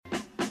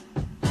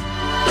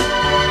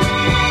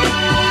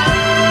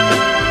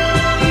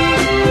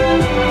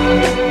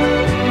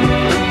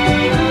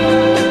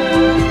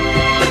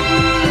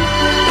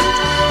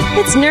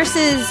It's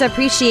Nurses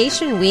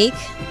Appreciation Week,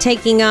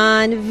 taking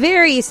on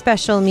very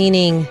special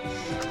meaning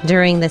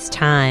during this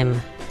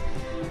time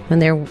when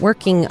they're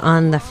working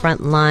on the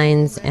front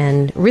lines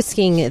and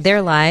risking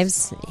their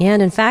lives.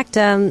 And in fact,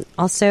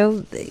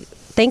 also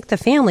thank the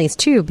families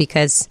too,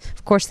 because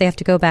of course they have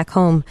to go back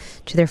home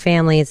to their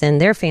families,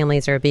 and their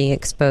families are being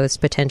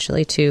exposed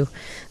potentially to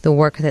the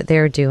work that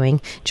they're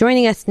doing.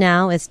 Joining us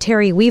now is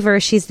Terri Weaver.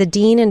 She's the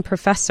Dean and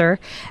Professor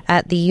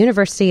at the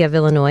University of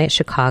Illinois at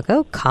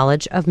Chicago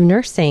College of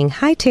Nursing.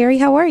 Hi, Terri.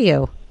 How are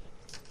you?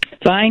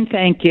 Fine,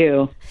 thank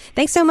you.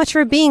 Thanks so much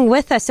for being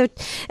with us. So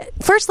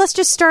first, let's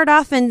just start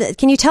off, and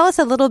can you tell us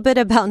a little bit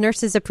about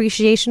Nurses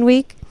Appreciation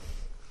Week?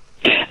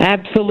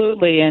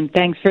 Absolutely, and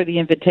thanks for the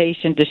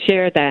invitation to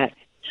share that.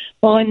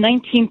 Well, in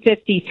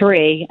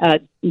 1953,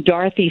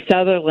 Dorothy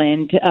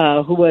Sutherland,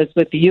 who was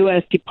with the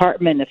U.S.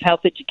 Department of Health,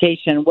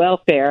 Education, and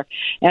Welfare,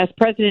 asked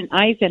President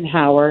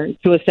Eisenhower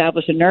to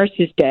establish a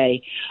Nurses'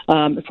 Day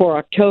for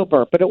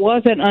October. But it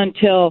wasn't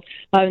until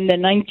in the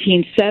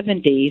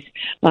 1970s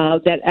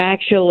that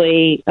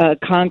actually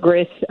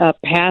Congress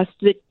passed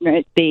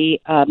the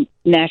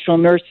National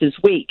Nurses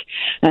Week.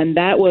 And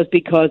that was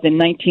because in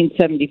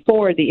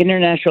 1974, the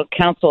International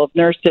Council of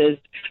Nurses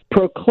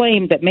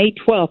proclaimed that May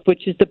 12th,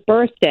 which is the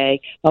birthday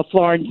of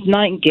Florence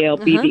Nightingale,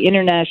 be the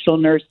International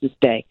Nurses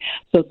Day.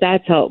 So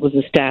that's how it was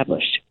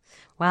established.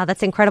 Wow,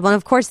 that's incredible. And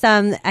of course,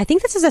 I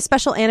think this is a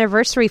special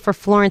anniversary for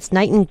Florence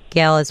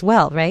Nightingale as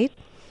well, right?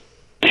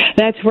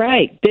 That's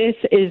right. This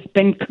has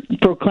been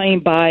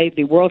proclaimed by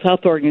the World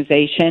Health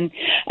Organization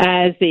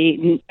as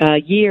the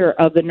year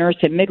of the nurse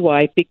and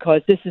midwife,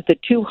 because this is the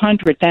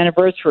 200th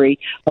anniversary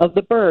of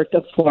the birth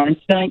of Florence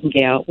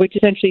Nightingale, which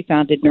essentially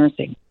founded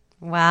nursing.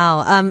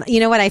 Wow. You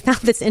know what? I found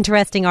this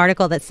interesting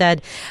article that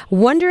said,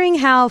 wondering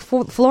how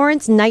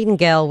Florence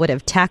Nightingale would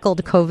have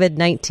tackled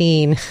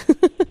COVID-19.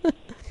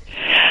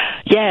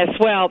 Yes,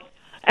 well,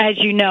 as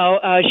you know,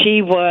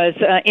 she was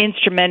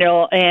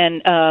instrumental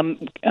in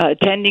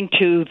attending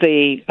to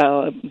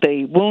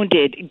the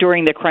wounded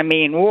during the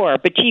Crimean War,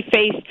 but she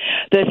faced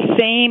the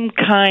same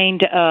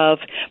kind of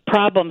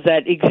problems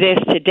that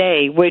exist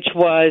today, which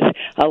was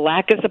a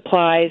lack of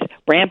supplies,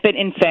 rampant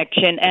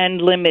infection,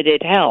 and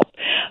limited help.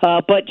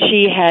 But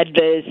she had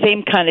the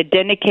same kind of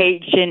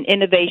dedication,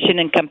 innovation,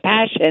 and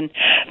compassion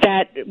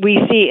that we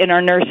see in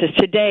our nurses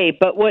today.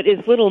 But what is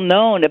little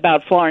known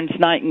about Florence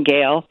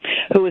Nightingale,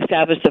 who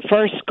established the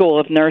first School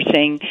of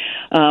Nursing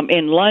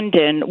in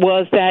London,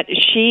 was that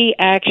she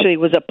actually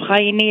was a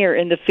pioneer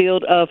in the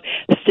field of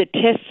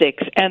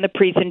statistics and the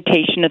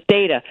presentation of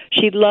data.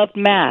 She loved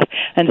math,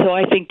 and so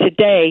I think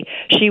today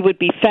she would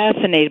be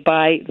fascinated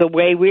by the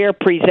way we are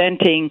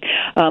presenting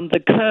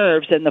the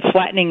curves and the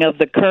flattening of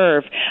the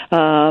curve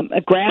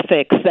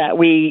graphics that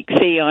we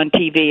see on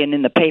TV and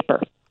in the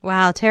paper.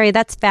 Wow, Terri,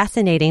 that's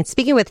fascinating.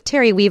 Speaking with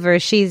Terri Weaver,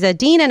 she's a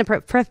dean and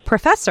a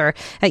professor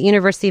at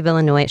University of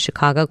Illinois at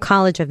Chicago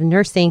College of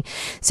Nursing.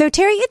 So,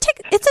 Terri,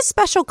 it's a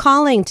special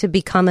calling to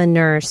become a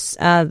nurse.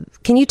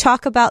 Can you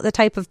talk about the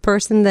type of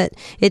person that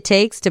it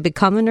takes to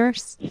become a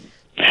nurse?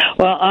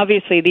 Well,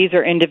 obviously, these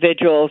are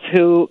individuals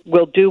who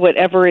will do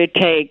whatever it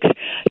takes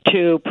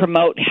to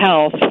promote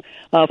health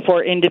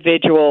for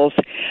individuals.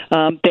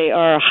 They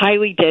are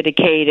highly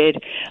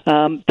dedicated.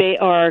 They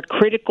are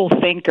critical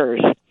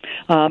thinkers.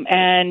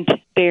 And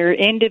they're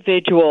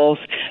individuals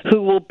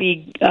who will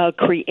be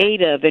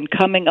creative in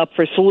coming up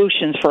for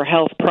solutions for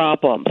health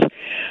problems.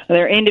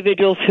 They're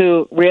individuals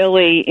who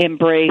really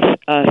embrace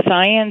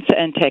science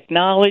and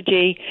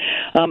technology,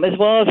 as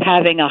well as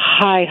having a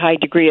high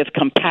degree of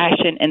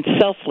compassion and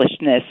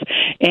selflessness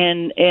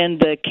in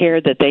the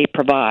care that they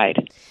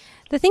provide.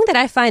 The thing that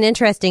I find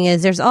interesting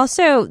is there's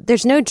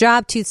no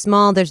job too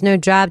small, there's no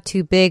job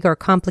too big or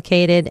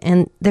complicated,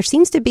 and there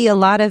seems to be a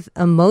lot of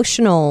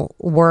emotional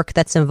work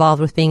that's involved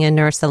with being a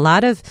nurse, a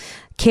lot of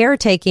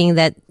caretaking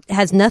that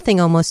has nothing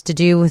almost to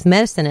do with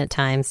medicine at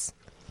times.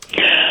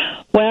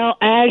 Well,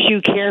 as you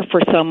care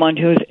for someone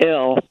who's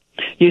ill,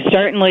 you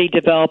certainly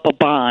develop a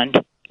bond,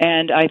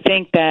 and I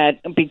think that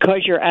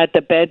because you're at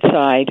the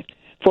bedside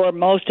for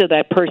most of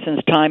that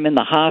person's time in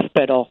the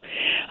hospital,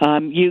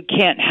 you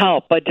can't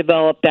help but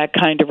develop that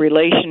kind of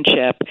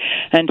relationship.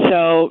 And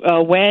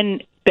so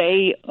when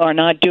they are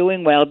not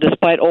doing well,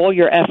 despite all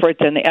your efforts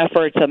and the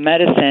efforts of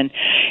medicine,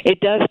 it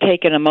does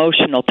take an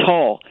emotional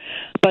toll.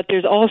 But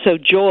there's also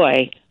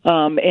joy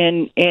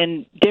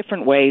in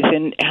different ways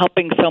in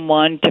helping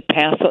someone to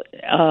pass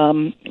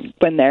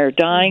when they're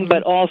dying,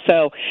 but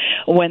also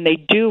when they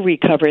do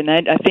recover. And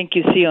that I think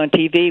you see on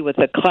TV with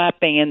the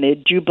clapping and the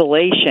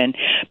jubilation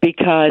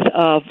because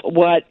of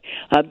what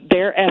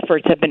their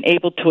efforts have been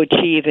able to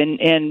achieve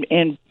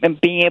in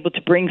being able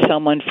to bring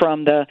someone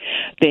from the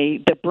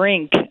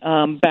brink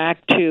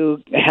back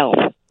to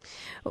health.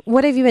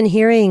 What have you been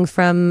hearing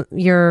from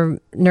your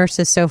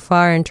nurses so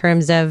far in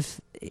terms of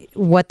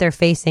what they're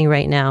facing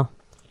right now?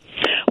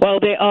 Well,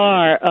 they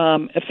are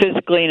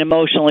physically and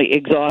emotionally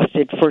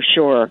exhausted for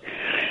sure.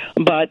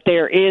 but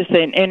there is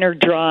an inner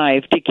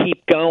drive to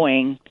keep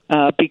going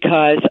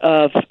because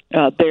of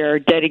their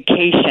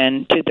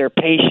dedication to their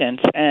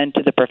patients and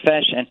to the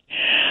profession.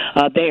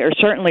 They are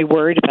certainly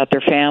worried about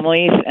their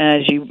families,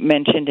 as you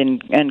mentioned,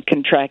 in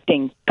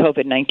contracting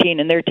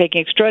COVID-19, and they're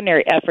taking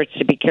extraordinary efforts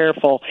to be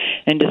careful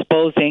in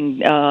disposing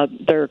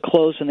their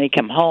clothes when they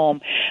come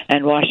home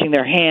and washing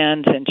their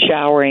hands and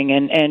showering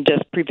and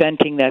just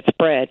preventing that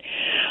spread.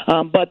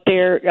 But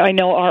I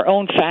know our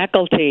own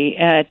faculty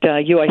at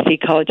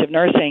UIC College of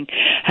Nursing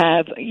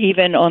have,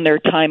 even on their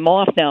time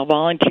off now,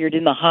 volunteered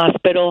in the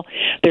hospital.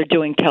 They're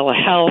doing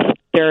telehealth.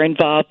 They're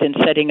involved in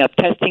setting up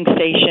testing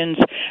stations,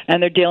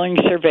 and they're doing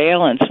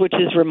surveillance, which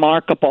is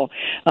remarkable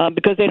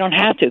because they don't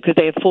have to, because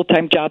they have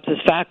full-time jobs as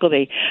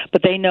faculty.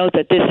 But they know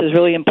that this is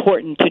really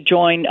important to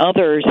join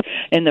others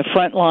in the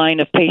front line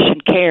of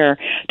patient care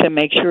to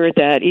make sure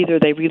that either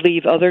they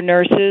relieve other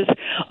nurses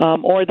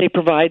or they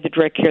provide the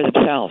direct care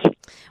themselves.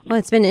 Well,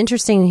 it's been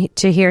interesting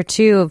to hear,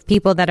 too, of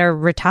people that are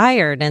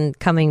retired and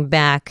coming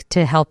back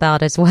to help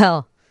out as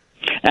well.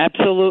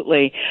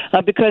 Absolutely,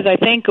 because I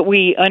think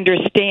we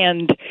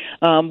understand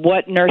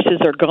what nurses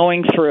are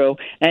going through,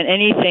 and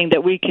anything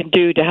that we can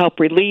do to help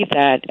relieve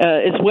that,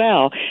 as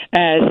well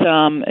as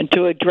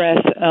to address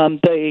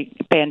the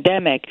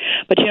pandemic.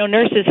 But,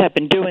 nurses have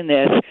been doing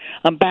this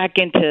back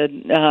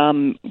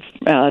into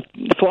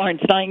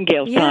Florence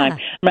Nightingale's time.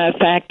 Matter of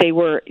fact, they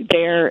were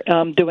there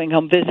doing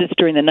home visits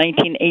during the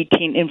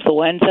 1918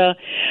 influenza.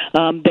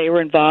 They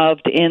were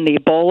involved in the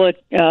Ebola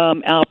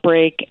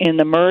outbreak, in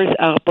the MERS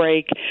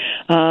outbreak,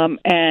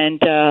 and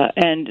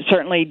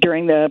certainly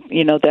during as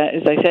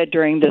I said,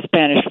 during the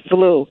Spanish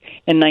flu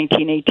in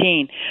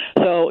 1918.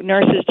 So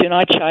nurses do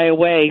not shy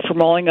away from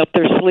rolling up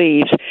their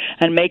sleeves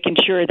and making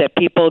sure that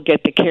people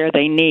get the care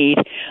they need,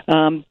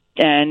 and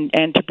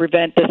to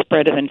prevent the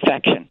spread of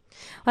infection.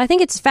 Well, I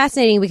think it's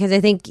fascinating because I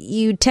think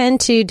you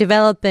tend to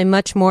develop a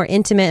much more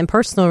intimate and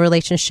personal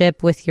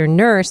relationship with your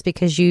nurse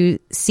because you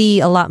see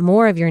a lot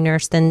more of your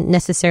nurse than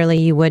necessarily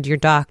you would your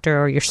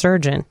doctor or your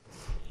surgeon.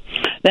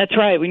 That's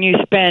right. When you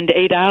spend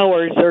 8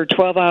 hours or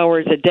 12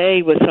 hours a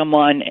day with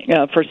someone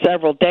for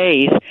several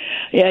days,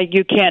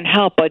 you can't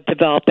help but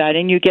develop that,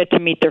 and you get to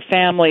meet their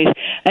families,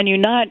 and you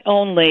not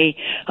only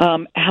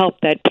help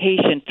that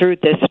patient through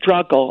this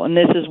struggle, and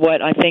this is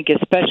what I think is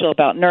special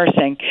about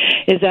nursing,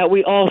 is that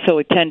we also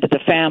attend to the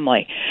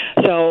family.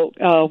 So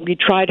we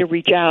try to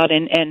reach out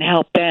and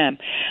help them.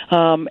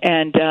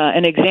 And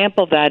an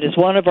example of that is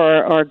one of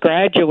our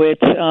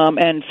graduates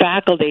and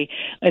faculty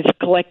is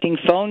collecting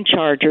phone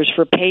chargers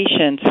for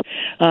patients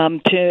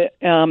to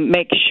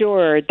make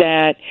sure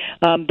that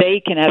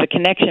they can have a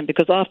connection,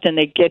 because often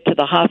they get to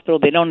the hospital,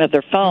 they don't have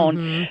their phone.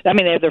 Mm-hmm. I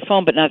mean, they have their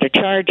phone but not their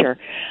charger.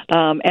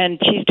 And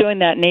she's doing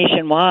that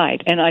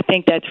nationwide, and I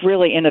think that's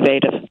really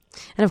innovative.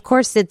 And of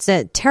course, it's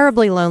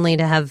terribly lonely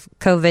to have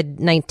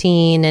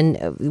COVID-19,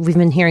 and we've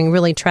been hearing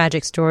really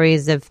tragic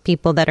stories of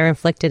people that are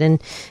inflicted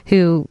and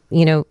who,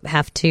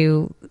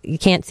 you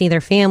can't see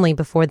their family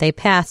before they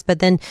pass. But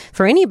then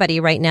for anybody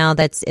right now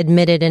that's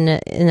admitted in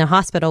a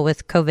hospital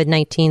with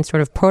COVID-19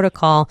 sort of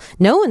protocol,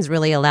 no one's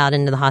really allowed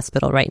into the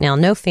hospital right now,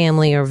 no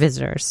family or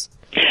visitors.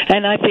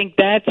 And I think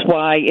that's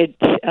why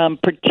it's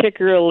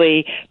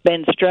particularly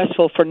been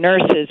stressful for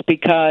nurses,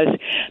 because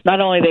not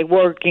only are they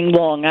working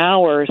long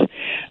hours,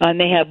 and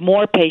they have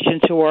more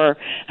patients who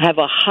have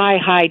a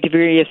high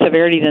degree of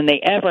severity than they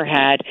ever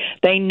had.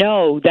 They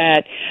know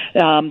that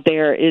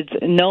there is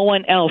no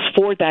one else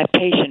for that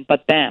patient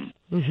but them.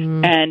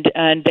 Mm-hmm.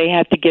 And they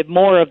have to give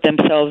more of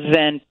themselves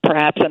than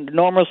perhaps under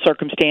normal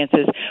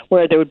circumstances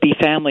where there would be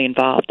family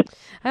involved.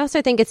 I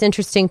also think it's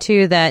interesting,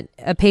 too, that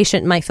a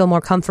patient might feel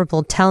more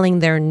comfortable telling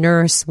their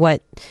nurse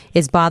what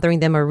is bothering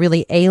them or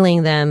really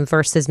ailing them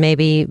versus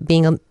maybe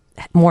being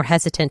more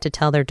hesitant to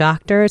tell their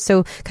doctor.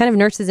 So kind of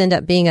nurses end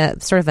up being a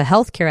sort of a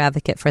healthcare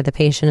advocate for the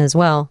patient as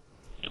well.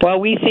 Well,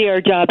 we see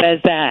our job as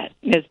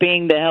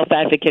being the health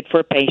advocate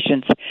for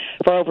patients.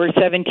 For over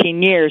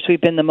 17 years, we've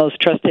been the most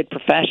trusted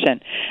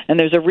profession, and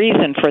there's a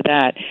reason for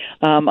that.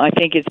 I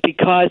think it's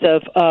because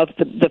of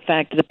the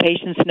fact that the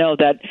patients know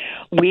that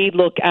we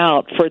look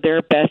out for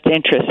their best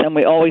interests, and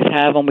we always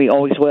have and we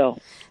always will.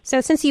 So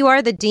since you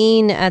are the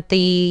dean at the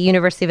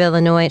University of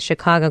Illinois at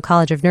Chicago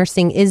College of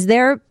Nursing, is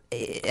there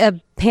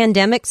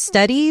pandemic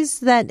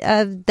studies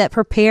that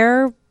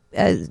prepare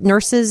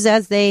nurses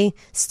as they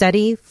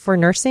study for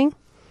nursing?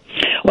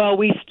 Well,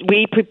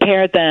 we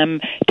prepare them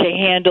to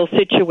handle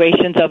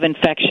situations of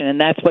infection, and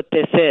that's what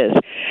this is.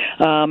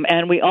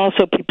 And we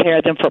also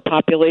prepare them for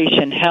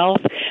population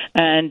health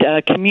and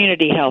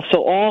community health.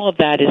 So all of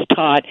that is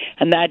taught,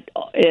 and that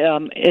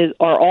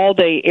are all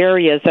the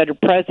areas that are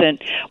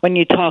present when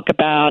you talk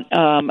about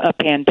a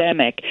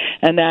pandemic.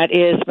 And that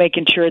is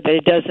making sure that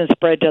it doesn't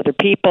spread to other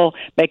people,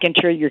 making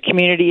sure your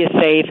community is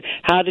safe,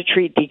 how to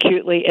treat the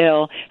acutely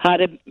ill, how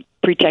to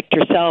protect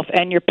yourself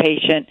and your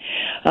patient,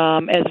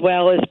 as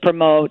well as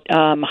promote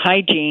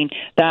hygiene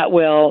that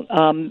will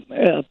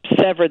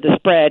sever the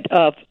spread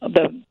of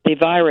the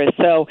virus.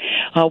 So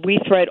we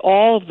thread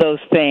all of those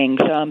things,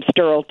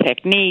 sterile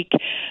technique,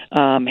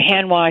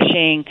 hand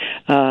washing,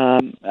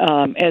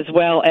 as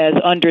well as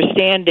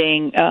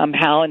understanding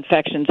how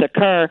infections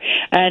occur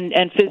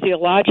and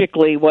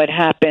physiologically what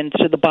happens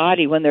to the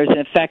body when there's an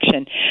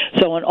infection.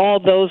 So in all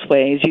those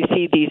ways, you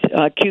see these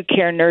acute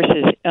care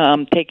nurses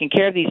taking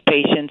care of these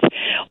patients.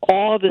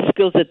 All the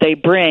skills that they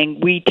bring,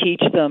 we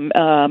teach them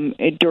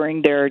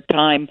during their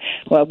time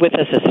with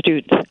us as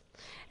students.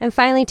 And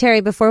finally,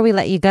 Terri, before we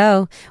let you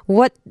go,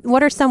 what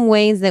are some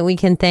ways that we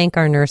can thank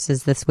our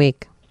nurses this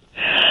week?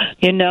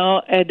 You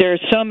know, there are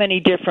so many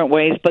different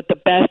ways, but the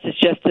best is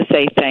just to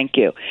say thank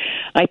you.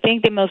 I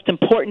think the most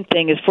important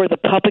thing is for the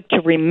public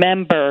to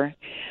remember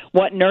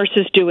what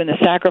nurses do and the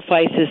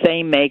sacrifices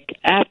they make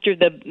after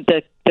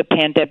the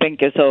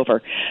pandemic is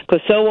over.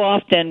 Because so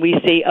often we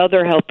see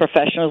other health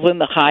professionals in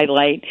the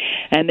highlight,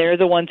 and they're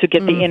the ones who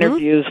get the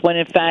interviews, when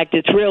in fact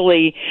it's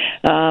really,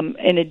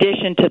 in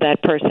addition to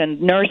that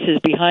person, nurses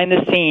behind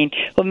the scene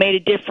who made a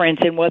difference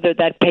in whether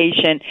that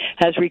patient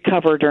has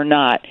recovered or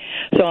not.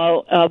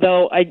 So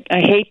although I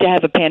hate to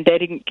have a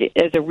pandemic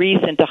as a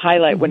reason to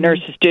highlight what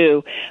nurses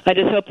do, I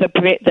just hope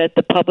that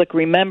the public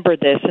remember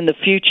this in the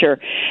future,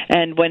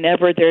 and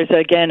whenever there's,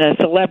 again, a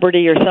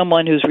celebrity or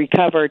someone who's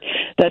recovered,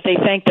 that they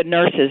thank the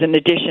nurses in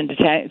addition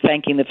to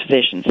thanking the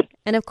physicians.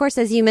 And of course,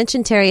 as you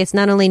mentioned, Terri, it's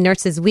not only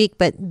Nurses Week,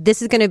 but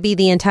this is going to be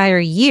the entire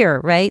year,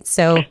 right?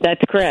 So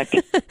that's correct.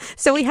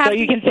 So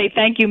you can say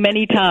thank you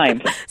many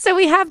times. So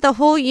we have the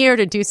whole year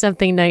to do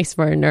something nice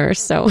for a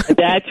nurse. So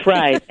that's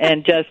right,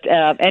 and just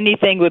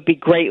anything would be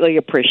greatly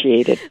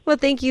appreciated. Well,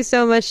 thank you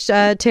so much,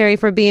 Terri,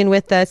 for being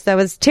with us. That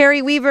was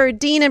Terri Weaver,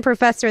 Dean and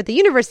Professor at the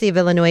University of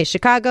Illinois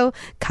Chicago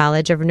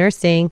College of Nursing.